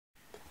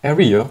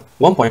Every year,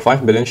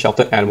 1.5 million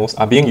sheltered animals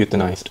are being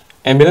euthanized,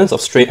 and millions of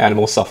stray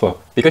animals suffer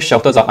because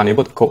shelters are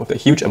unable to cope with the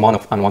huge amount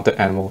of unwanted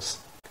animals.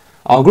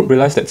 Our group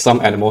realized that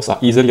some animals are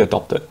easily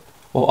adopted,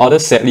 while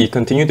others sadly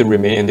continue to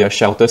remain in their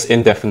shelters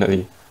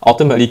indefinitely,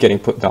 ultimately getting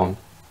put down.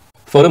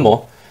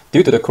 Furthermore,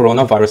 due to the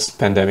coronavirus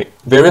pandemic,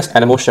 various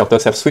animal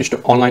shelters have switched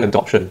to online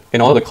adoption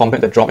in order to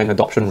combat the drop in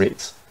adoption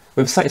rates,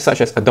 with sites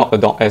such as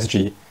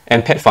Adopt.SG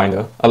and Pet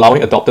Finder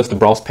allowing adopters to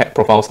browse pet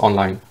profiles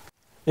online.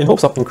 In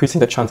hopes of increasing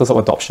the chances of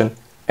adoption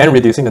and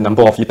reducing the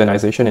number of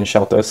euthanization in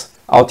shelters,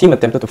 our team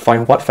attempted to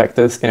find what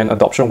factors in an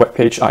adoption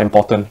webpage are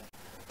important.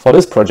 For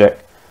this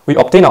project, we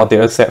obtained our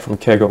dataset from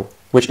Kaggle,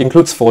 which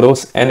includes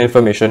photos and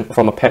information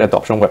from a pet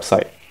adoption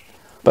website.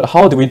 But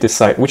how do we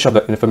decide which of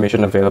the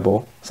information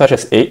available, such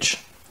as age,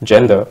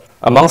 gender,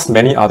 amongst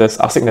many others,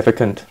 are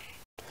significant?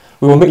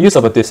 We will make use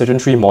of a decision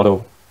tree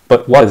model.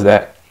 But what is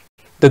that?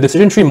 The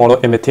decision tree model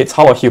imitates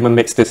how a human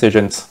makes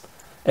decisions.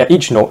 At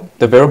each node,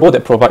 the variable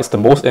that provides the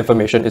most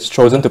information is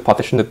chosen to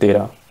partition the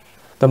data.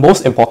 The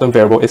most important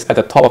variable is at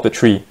the top of the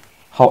tree.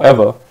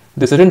 However,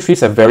 decision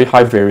trees have very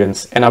high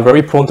variance and are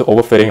very prone to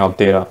overfitting our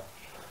data.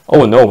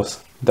 Oh no,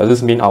 does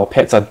this mean our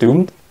pets are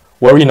doomed?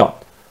 Worry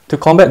not. To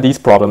combat these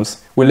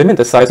problems, we limit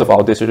the size of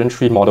our decision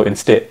tree model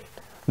instead.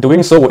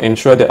 Doing so will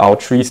ensure that our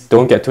trees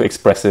don't get too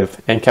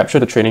expressive and capture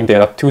the training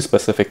data too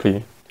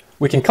specifically.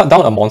 We can cut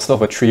down a monster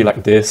of a tree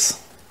like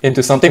this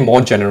into something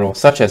more general,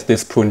 such as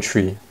this prune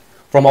tree.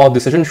 From our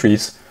decision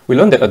trees, we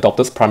learned that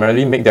adopters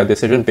primarily make their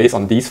decision based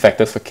on these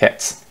factors for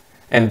cats,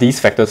 and these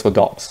factors for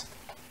dogs.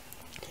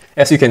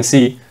 As you can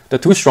see, the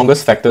two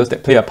strongest factors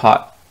that play a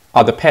part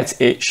are the pet's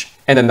age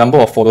and the number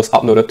of photos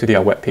uploaded to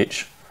their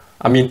webpage.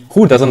 I mean,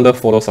 who doesn't love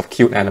photos of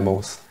cute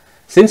animals?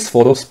 Since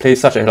photos play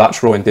such a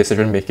large role in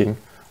decision making,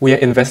 we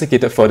have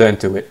investigated further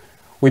into it.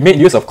 We made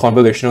use of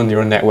convolutional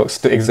neural networks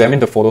to examine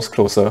the photos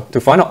closer to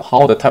find out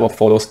how the type of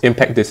photos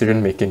impact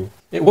decision making.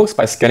 It works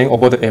by scanning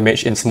over the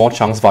image in small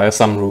chunks via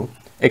some rule,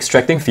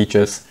 extracting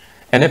features,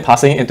 and then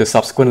passing it into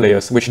subsequent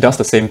layers, which does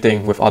the same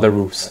thing with other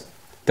rules.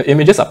 The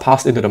images are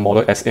passed into the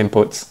model as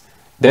inputs.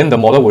 Then the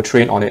model will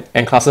train on it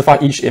and classify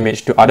each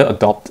image to either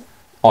adopt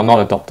or not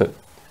adopted.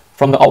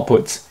 From the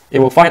outputs, it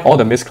will find all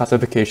the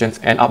misclassifications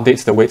and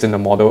updates the weights in the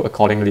model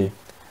accordingly,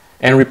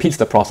 and repeats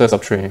the process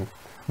of training.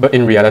 But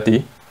in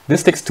reality,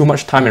 this takes too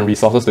much time and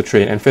resources to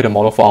train and fit a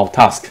model for our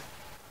task.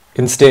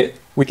 Instead,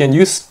 we can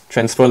use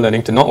transfer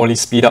learning to not only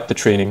speed up the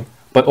training,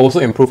 but also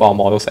improve our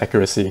model's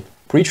accuracy.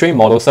 Pre-trained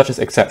models such as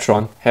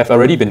Xuan have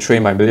already been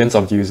trained by millions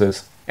of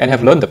users and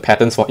have learned the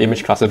patterns for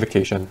image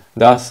classification.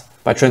 Thus,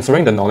 by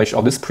transferring the knowledge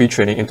of this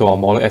pre-training into our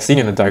model as seen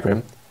in the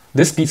diagram,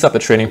 this speeds up the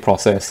training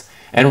process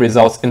and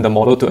results in the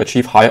model to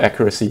achieve higher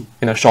accuracy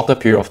in a shorter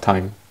period of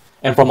time.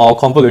 And from our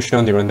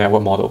convolutional neural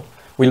network model,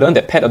 we learned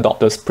that pet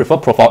adopters prefer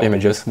profile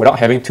images without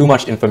having too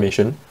much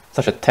information,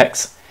 such as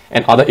text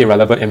and other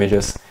irrelevant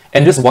images,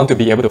 and just want to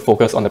be able to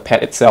focus on the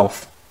pet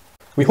itself.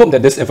 We hope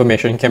that this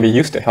information can be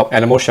used to help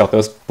animal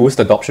shelters boost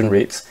adoption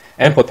rates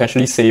and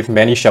potentially save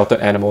many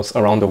sheltered animals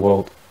around the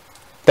world.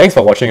 Thanks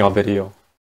for watching our video.